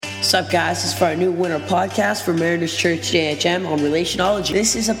What's up, guys? This is for our new winter podcast for Mariners Church JHM on Relationology.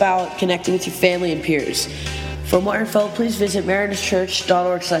 This is about connecting with your family and peers. For more info, please visit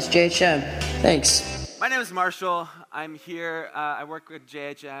marinerschurch.org/JHM. Thanks. My name is Marshall. I'm here. I work with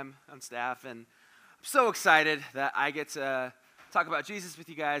JHM on staff, and I'm so excited that I get to talk about Jesus with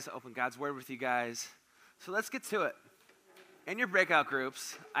you guys, open God's Word with you guys. So let's get to it. In your breakout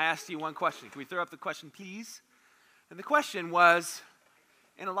groups, I asked you one question. Can we throw up the question, please? And the question was,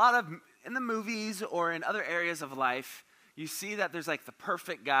 in the movies or in other areas of life, you see that there's like the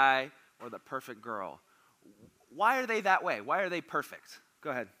perfect guy or the perfect girl. Why are they that way? Why are they perfect?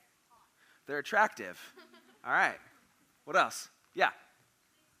 Go ahead. They're attractive. All right. What else? Yeah.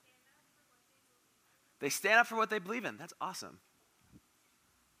 They stand up for what they believe in. That's awesome.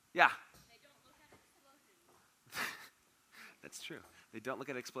 Yeah. They don't look at explosions. That's true. They don't look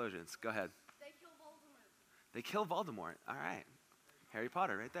at explosions. Go ahead. They kill Voldemort. They kill Voldemort. All right. Harry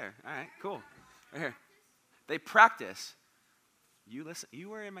Potter right there. All right, cool. Right here. They practice. You listen. You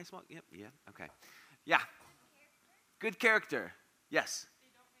were in my small. Yep. Yeah. Okay. Yeah. Good character. Yes.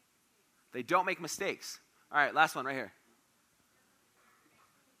 They don't make mistakes. All right. Last one right here.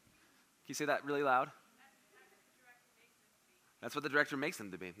 Can you say that really loud? That's what the director makes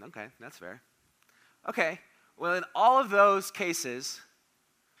them to be. Okay, that's fair. Okay. Well, in all of those cases,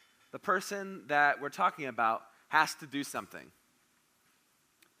 the person that we're talking about has to do something.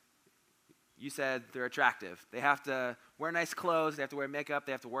 You said they're attractive. They have to wear nice clothes. They have to wear makeup.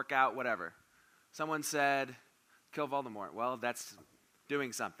 They have to work out, whatever. Someone said, kill Voldemort. Well, that's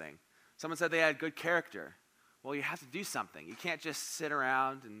doing something. Someone said they had good character. Well, you have to do something. You can't just sit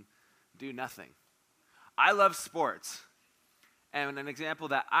around and do nothing. I love sports. And an example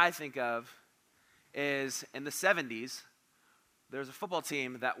that I think of is in the 70s, there was a football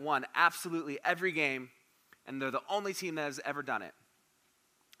team that won absolutely every game, and they're the only team that has ever done it.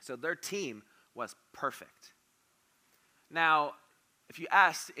 So their team was perfect. Now, if you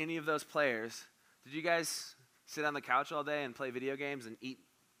asked any of those players, did you guys sit on the couch all day and play video games and eat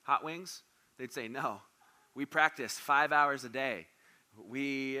hot wings? They'd say no. We practiced 5 hours a day.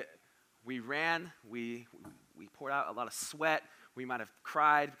 We ran. We poured out a lot of sweat. We might have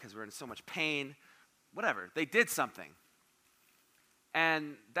cried because we were in so much pain. Whatever. They did something.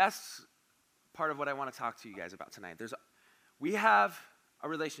 And that's part of what I want to talk to you guys about tonight. We have a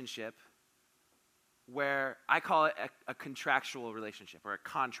relationship where I call it a contractual relationship or a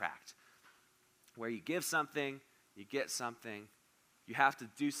contract, where you give something, you get something, you have to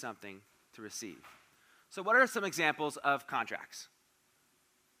do something to receive. So what are some examples of contracts?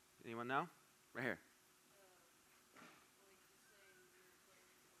 Anyone know? Right here.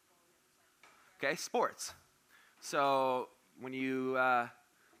 Okay, sports. So when you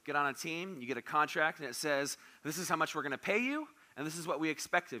get on a team, you get a contract, and it says, this is how much we're going to pay you, and this is what we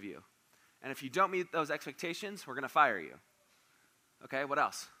expect of you. And if you don't meet those expectations, we're going to fire you. Okay, what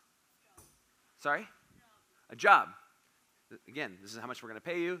else? Sorry? A job. Again, this is how much we're going to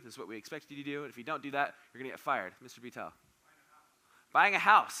pay you. This is what we expect you to do. And if you don't do that, you're going to get fired. Mr. Betel. Buying a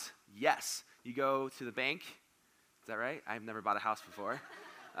house. Yes. You go to the bank. Is that right? I've never bought a house before.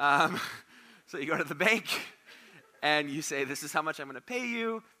 So you go to the bank, and you say, this is how much I'm going to pay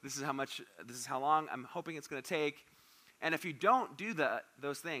you. This is how long I'm hoping it's going to take. And if you don't do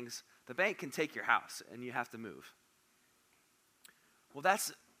those things, the bank can take your house, and you have to move. Well,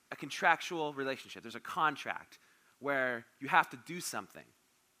 that's a contractual relationship. There's a contract where you have to do something.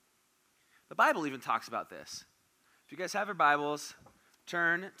 The Bible even talks about this. If you guys have your Bibles,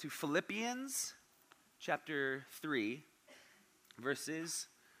 turn to Philippians chapter 3, verses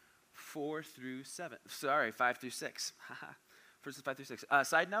 5 through 6. Verses 5 through 6.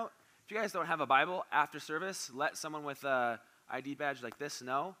 Side note, if you guys don't have a Bible after service, let someone with a ID badge like this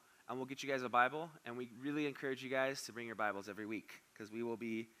know, and we'll get you guys a Bible. And we really encourage you guys to bring your Bibles every week, because we will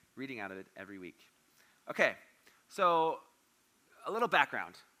be reading out of it every week. Okay, so a little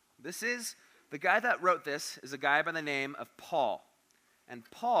background. The guy that wrote this is a guy by the name of Paul. And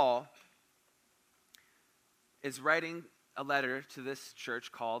Paul is writing a letter to this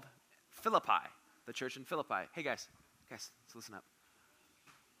church called Philippi, the church in Philippi. Hey guys, let's listen up.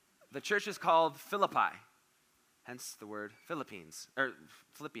 The church is called Philippi, hence the word Philippians.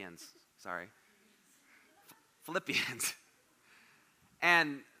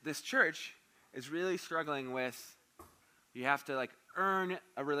 And this church is really struggling with, you have to earn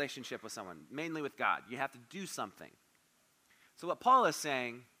a relationship with someone, mainly with God. You have to do something. So what Paul is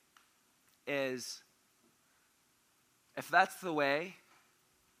saying is, if that's the way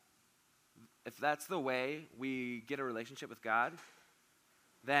we get a relationship with God,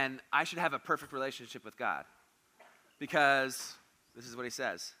 then I should have a perfect relationship with God. Because this is what he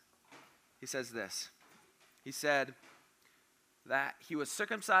says. he says this. He said that he was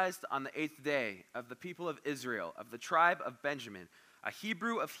circumcised on the 8th day of the people of Israel, of the tribe of Benjamin, a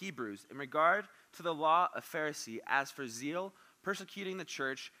Hebrew of Hebrews, in regard to the law, a Pharisee, as for zeal, persecuting the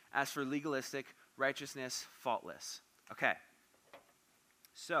church, as for legalistic righteousness, faultless. Okay.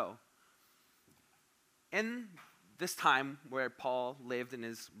 So, in this time where Paul lived and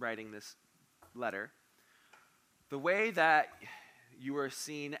is writing this letter, the way that you were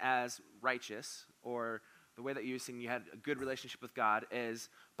seen as righteous, or the way that you were seen you had a good relationship with God, is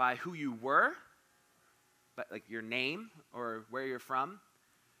by who you were, by like your name or where you're from,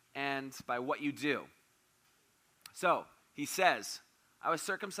 and by what you do. So, he says, I was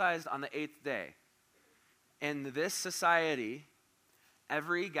circumcised on the 8th day. In this society,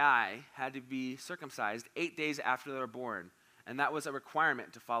 every guy had to be circumcised 8 days after they were born, and that was a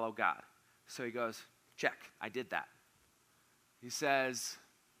requirement to follow God. So he goes, check, I did that. He says,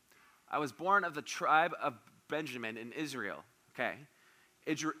 I was born of the tribe of Benjamin in Israel. Okay.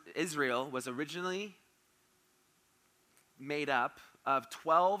 Israel was originally made up of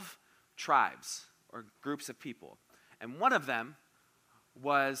 12 tribes or groups of people. And one of them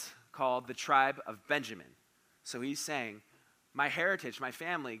was called the tribe of Benjamin. So he's saying, my heritage, my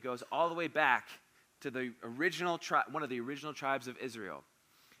family goes all the way back to the original one of the original tribes of Israel.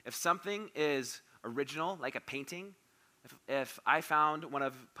 If something is original, like a painting, if I found one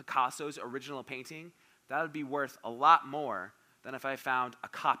of Picasso's original painting, that would be worth a lot more than if I found a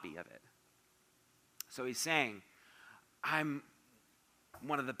copy of it. So he's saying, I'm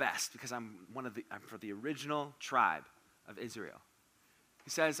one of the best because I'm from the original tribe of Israel. He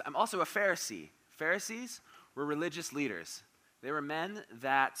says, I'm also a Pharisee. Pharisees were religious leaders. They were men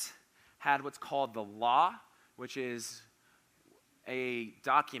that had what's called the law, which is a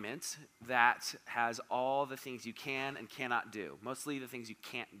document that has all the things you can and cannot do, mostly the things you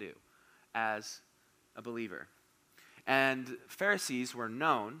can't do as a believer. And Pharisees were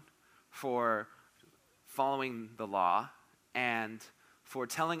known for following the law and for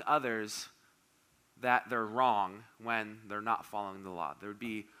telling others that they're wrong when they're not following the law. There would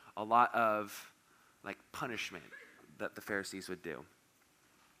be a lot of punishment that the Pharisees would do.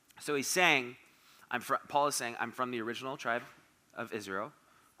 So he's saying, Paul is saying, I'm from the original tribe of Israel.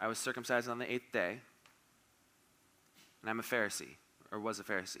 I was circumcised on the 8th day, and I'm a Pharisee, or was a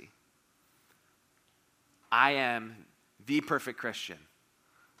Pharisee. I am the perfect Christian.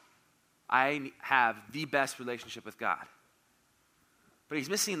 I have the best relationship with God. But he's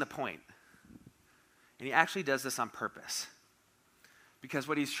missing the point. And he actually does this on purpose. Because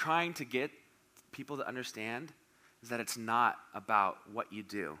what he's trying to get people to understand is that it's not about what you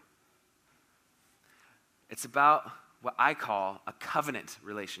do. It's about what I call a covenant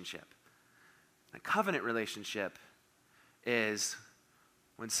relationship. A covenant relationship is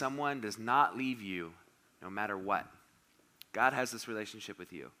when someone does not leave you no matter what. God has this relationship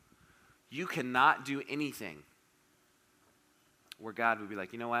with you. You cannot do anything where God would be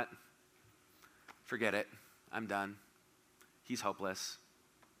like, you know what? Forget it. I'm done. He's hopeless.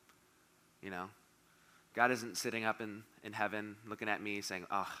 God isn't sitting up in heaven looking at me saying,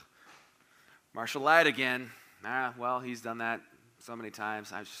 oh, Marshall lied again. Well, he's done that so many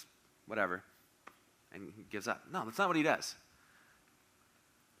times. I just, whatever. And he gives up. No, that's not what he does.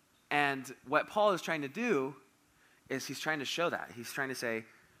 And what Paul is trying to do is he's trying to show that. He's trying to say,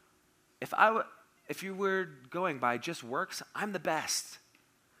 if you were going by just works, I'm the best.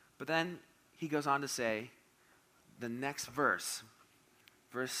 But then he goes on to say, the next verse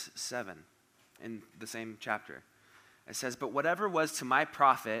 7 in the same chapter. It says, but whatever was to my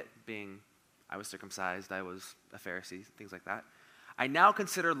profit, being I was circumcised, I was a Pharisee, things like that, I now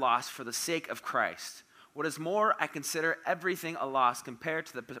consider loss for the sake of Christ. What is more, I consider everything a loss compared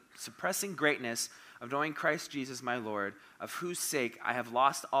to the surpassing greatness of knowing Christ Jesus my Lord, of whose sake I have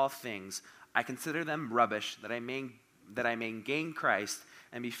lost all things. I consider them rubbish, that I may gain Christ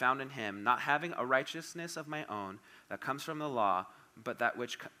and be found in him, not having a righteousness of my own that comes from the law, but that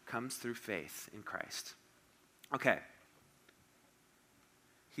which comes through faith in Christ. Okay.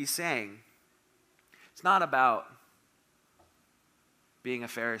 He's saying it's not about being a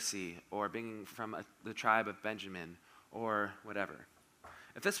Pharisee or being from the tribe of Benjamin or whatever.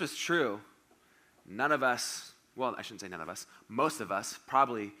 If this was true, none of us, well, I shouldn't say none of us, most of us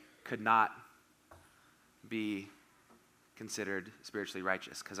probably could not be considered spiritually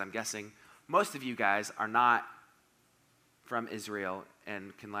righteous, because I'm guessing most of you guys are not from Israel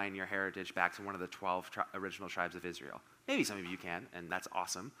and can line your heritage back to one of the 12 original tribes of Israel. Maybe some of you can, and that's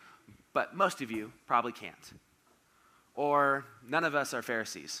awesome, but most of you probably can't. Or none of us are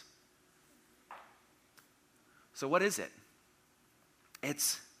Pharisees. So what is it?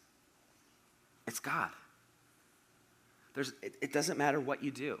 It's It's God. It doesn't matter what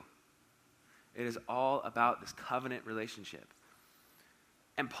you do. It is all about this covenant relationship.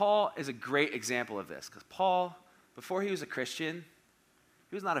 And Paul is a great example of this, because Paul, before he was a Christian,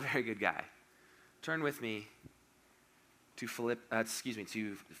 he was not a very good guy. Turn with me to 1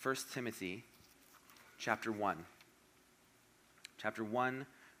 Timothy chapter 1. Chapter 1,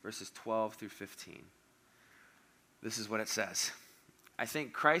 verses 12 through 15. This is what it says. I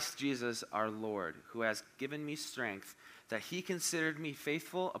thank Christ Jesus our Lord, who has given me strength, that he considered me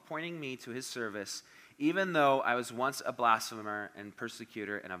faithful, appointing me to his service, even though I was once a blasphemer and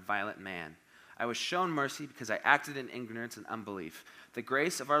persecutor and a violent man. I was shown mercy because I acted in ignorance and unbelief. The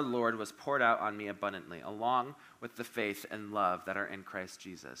grace of our Lord was poured out on me abundantly, along with the faith and love that are in Christ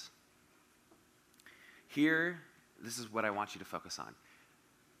Jesus. Here, this is what I want you to focus on.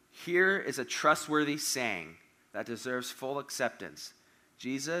 Here is a trustworthy saying that deserves full acceptance.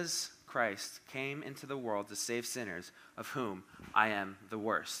 Jesus Christ came into the world to save sinners, of whom I am the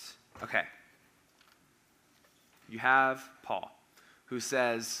worst. Okay. You have Paul, who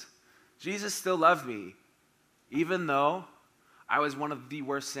says, Jesus still loved me, even though I was one of the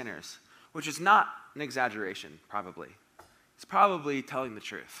worst sinners, which is not an exaggeration, probably. It's probably telling the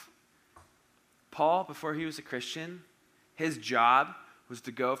truth. Paul, before he was a Christian, his job was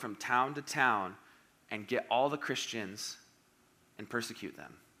to go from town to town and get all the Christians and persecute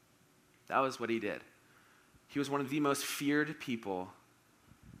them. That was what he did. He was one of the most feared people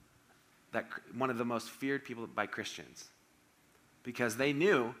by Christians, because they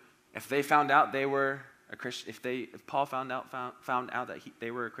knew if they found out they were a Christian, if Paul found out that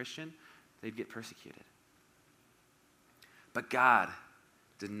they were a Christian, they'd get persecuted. But God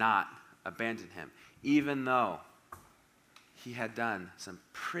did not abandon him, even though he had done some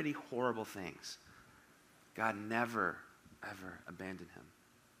pretty horrible things. God never, ever abandoned him.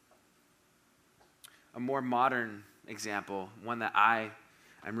 A more modern example, one that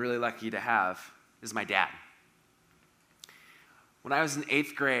I'm really lucky to have, is my dad. When I was in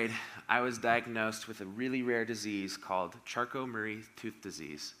 8th grade, I was diagnosed with a really rare disease called Charcot-Marie Tooth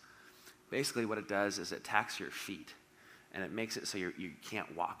disease. Basically what it does is it attacks your feet, and it makes it so you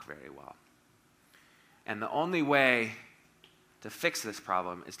can't walk very well. And the only way to fix this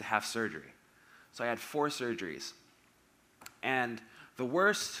problem is to have surgery. So I had 4 surgeries. And the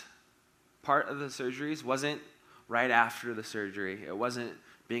worst part of the surgeries wasn't right after the surgery. It wasn't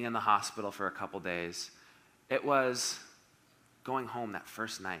being in the hospital for a couple days. It was going home that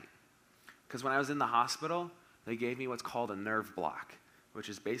first night. Because when I was in the hospital, they gave me what's called a nerve block, which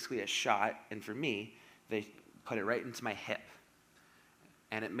is basically a shot, and for me, they put it right into my hip.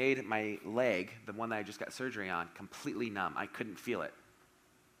 And it made my leg, the one that I just got surgery on, completely numb. I couldn't feel it.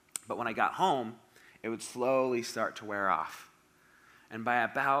 But when I got home, it would slowly start to wear off. And by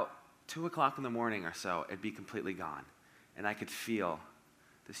about 2 o'clock in the morning or so, it'd be completely gone. And I could feel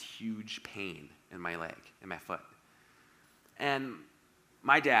this huge pain in my leg, in my foot. And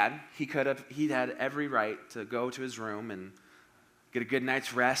my dad, he'd had every right to go to his room and get a good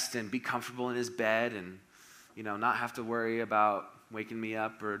night's rest and be comfortable in his bed and, not have to worry about waking me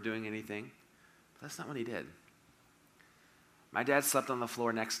up or doing anything. But that's not what he did. My dad slept on the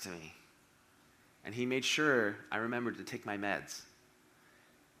floor next to me, and he made sure I remembered to take my meds.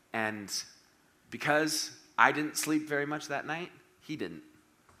 And because I didn't sleep very much that night, he didn't.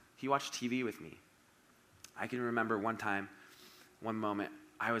 He watched TV with me. I can remember one moment,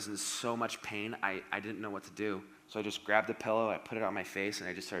 I was in so much pain, I didn't know what to do. So I just grabbed a pillow, I put it on my face, and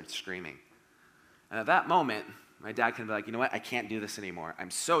I just started screaming. And at that moment, my dad can be like, you know what, I can't do this anymore.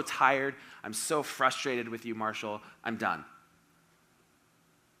 I'm so tired, I'm so frustrated with you, Marshall, I'm done.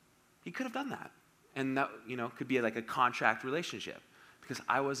 He could have done that. And that, could be like a contract relationship, because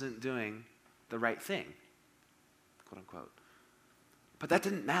I wasn't doing the right thing, quote unquote. But that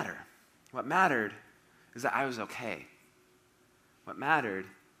didn't matter. What mattered is that I was okay. What mattered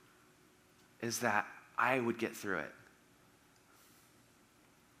is that I would get through it.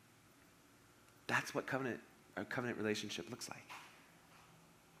 That's what a covenant relationship looks like.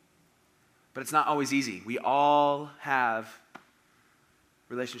 But it's not always easy. We all have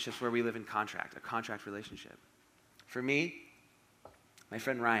relationships where we live in a contract relationship. For me, my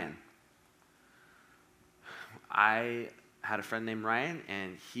friend Ryan. I had a friend named Ryan,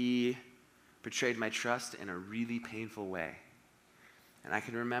 and he betrayed my trust in a really painful way. And I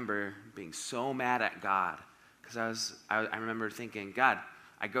can remember being so mad at God, because I remember thinking, God,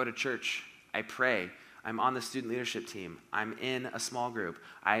 I go to church, I pray, I'm on the student leadership team, I'm in a small group,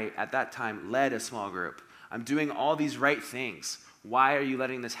 I, at that time, led a small group, I'm doing all these right things. Why are you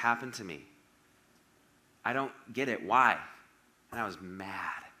letting this happen to me? I don't get it. Why? And I was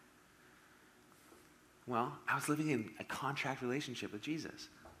mad. Well, I was living in a contract relationship with Jesus.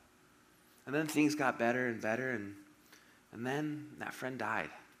 And then things got better and better, and then that friend died.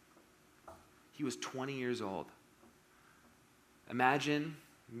 He was 20 years old. Imagine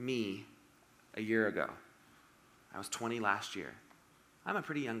me a year ago. I was 20 last year. I'm a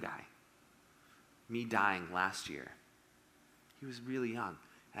pretty young guy. Me dying last year. He was really young.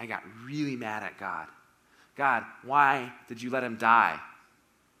 And I got really mad at God. God, why did you let him die?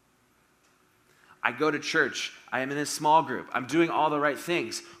 I go to church. I am in a small group. I'm doing all the right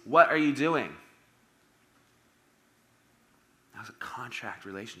things. What are you doing? That was a contract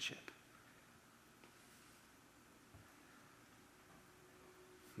relationship.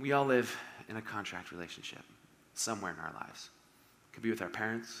 We all live in a contract relationship somewhere in our lives. It could be with our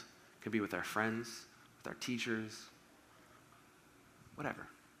parents. It could be with our friends, with our teachers, whatever.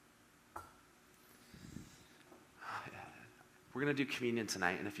 We're going to do communion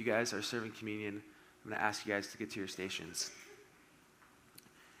tonight, and if you guys are serving communion, I'm going to ask you guys to get to your stations.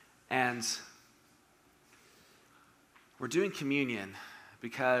 And we're doing communion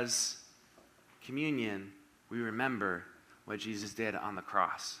because communion, we remember what Jesus did on the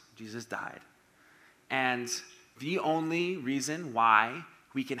cross. Jesus died. And the only reason why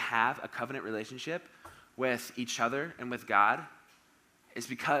we can have a covenant relationship with each other and with God is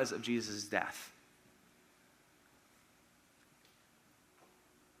because of Jesus' death.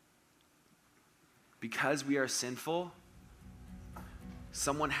 Because we are sinful,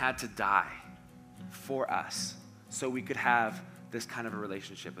 someone had to die for us so we could have this kind of a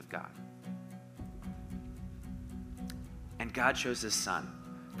relationship with God. And God chose his son.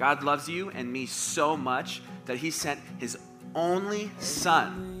 God loves you and me so much that he sent his only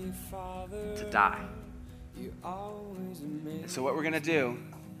son to die. And so what we're going to do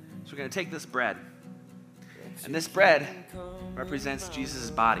is we're going to take this bread. And this bread represents Jesus'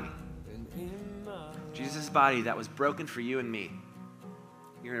 body. Jesus' body that was broken for you and me.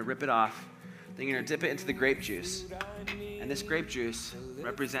 You're going to rip it off. Then you're going to dip it into the grape juice. And this grape juice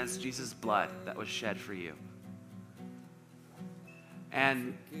represents Jesus' blood that was shed for you.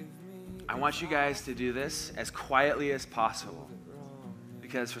 And I want you guys to do this as quietly as possible.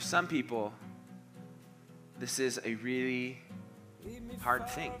 Because for some people, this is a really hard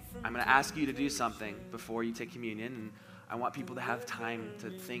thing. I'm going to ask you to do something before you take communion, and I want people to have time to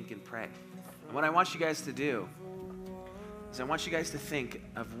think and pray. And what I want you guys to do is I want you guys to think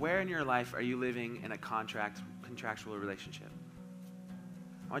of where in your life are you living in a contractual relationship.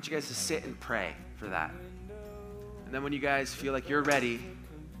 I want you guys to sit and pray for that. And then when you guys feel like you're ready,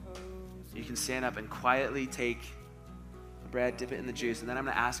 you can stand up and quietly take the bread, dip it in the juice, and then I'm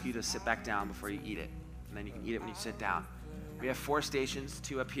going to ask you to sit back down before you eat it. And then you can eat it when you sit down. We have 4 stations,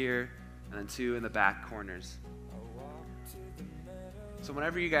 2 up here, and then 2 in the back corners. So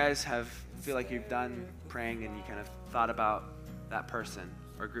whenever you guys feel like you've done praying and you kind of thought about that person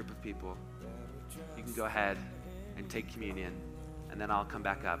or group of people, you can go ahead and take communion, and then I'll come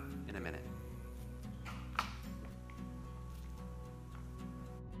back up in a minute.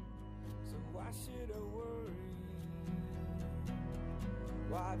 So why should I worry?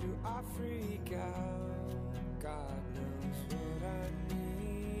 Why do I freak out? God knows what I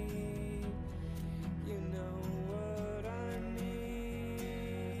need. You know what I need.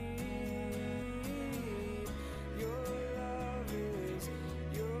 Your love is,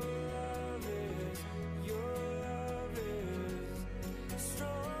 your love is, your love is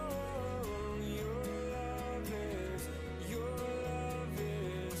strong. Your love is, your love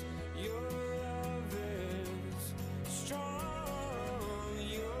is, your love is strong.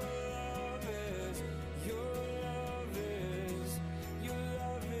 Your love is, your love is, your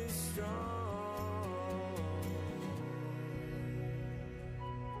love is strong.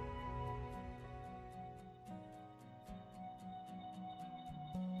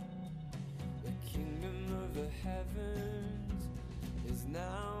 The kingdom of the heavens is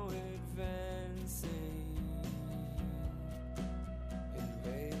now advancing.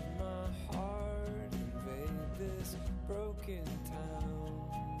 Invade my heart, invade this broken town.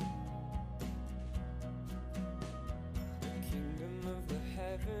 The kingdom of the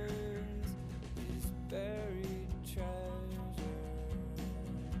heavens is buried treasure.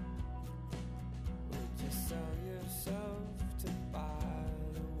 Would you sell yourself to buy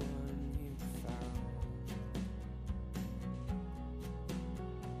the one you found?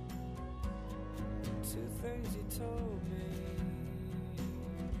 2 things you told me: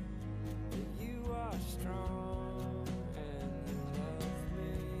 that you are strong and you love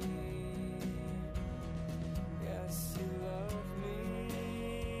me. Yes, you love me.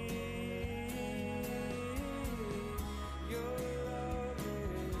 Your love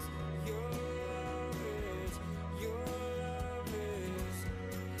is, your love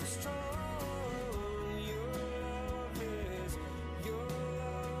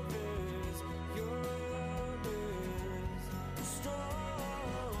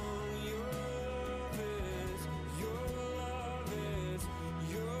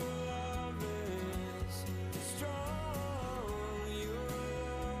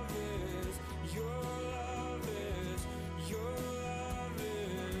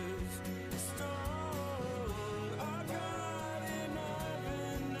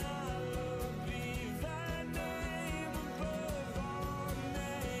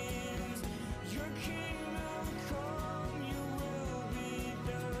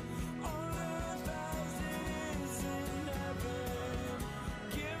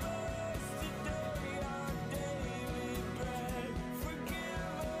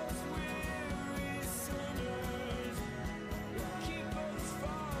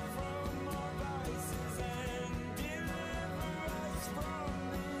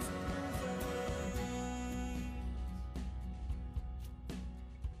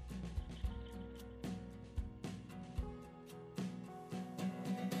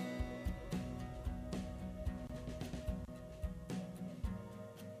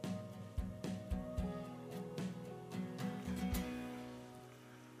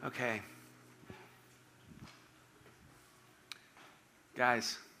Okay.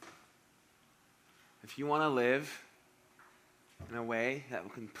 Guys, if you want to live in a way that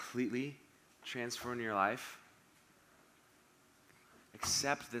will completely transform your life,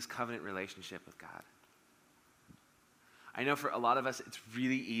 accept this covenant relationship with God. I know for a lot of us, it's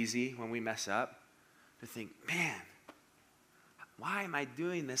really easy when we mess up to think, man, why am I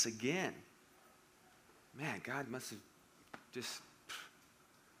doing this again? Man, God must have just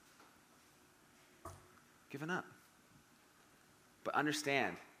given up. But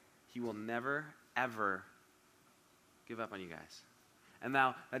understand, he will never, ever give up on you guys. And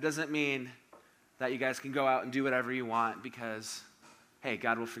now, that doesn't mean that you guys can go out and do whatever you want because, hey,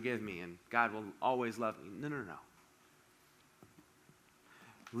 God will forgive me and God will always love me. No, no, no.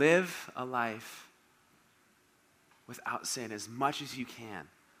 Live a life without sin as much as you can.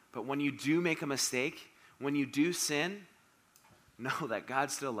 But when you do make a mistake, when you do sin, know that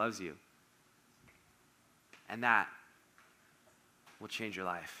God still loves you. And that will change your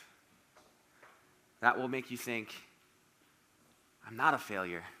life. That will make you think, I'm not a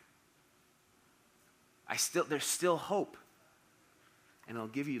failure. There's still hope. And it'll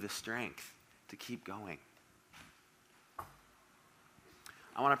give you the strength to keep going.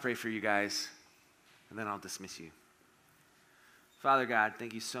 I want to pray for you guys, and then I'll dismiss you. Father God,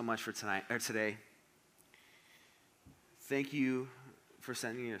 thank you so much for today. Thank you for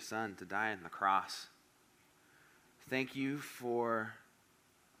sending your son to die on the cross. Thank you for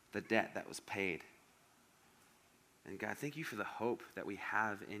the debt that was paid. And God, thank you for the hope that we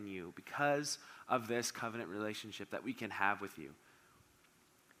have in you because of this covenant relationship that we can have with you.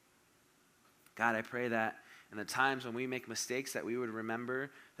 God, I pray that in the times when we make mistakes that we would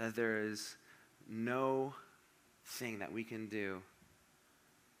remember that there is no thing that we can do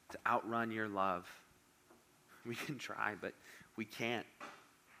to outrun your love. We can try, but we can't.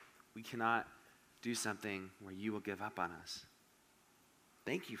 We cannot do something where you will give up on us.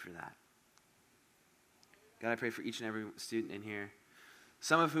 Thank you for that. God, I pray for each and every student in here,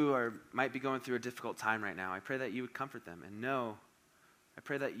 some of who might be going through a difficult time right now. I pray that you would comfort them and I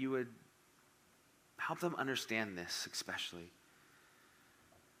pray that you would help them understand this especially,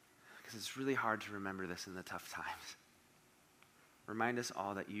 because it's really hard to remember this in the tough times. Remind us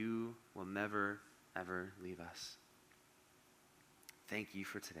all that you will never, ever leave us. Thank you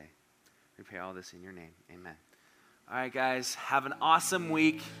for today. We pray all this in your name. Amen. All right, guys, have an awesome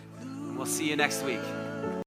week, and we'll see you next week.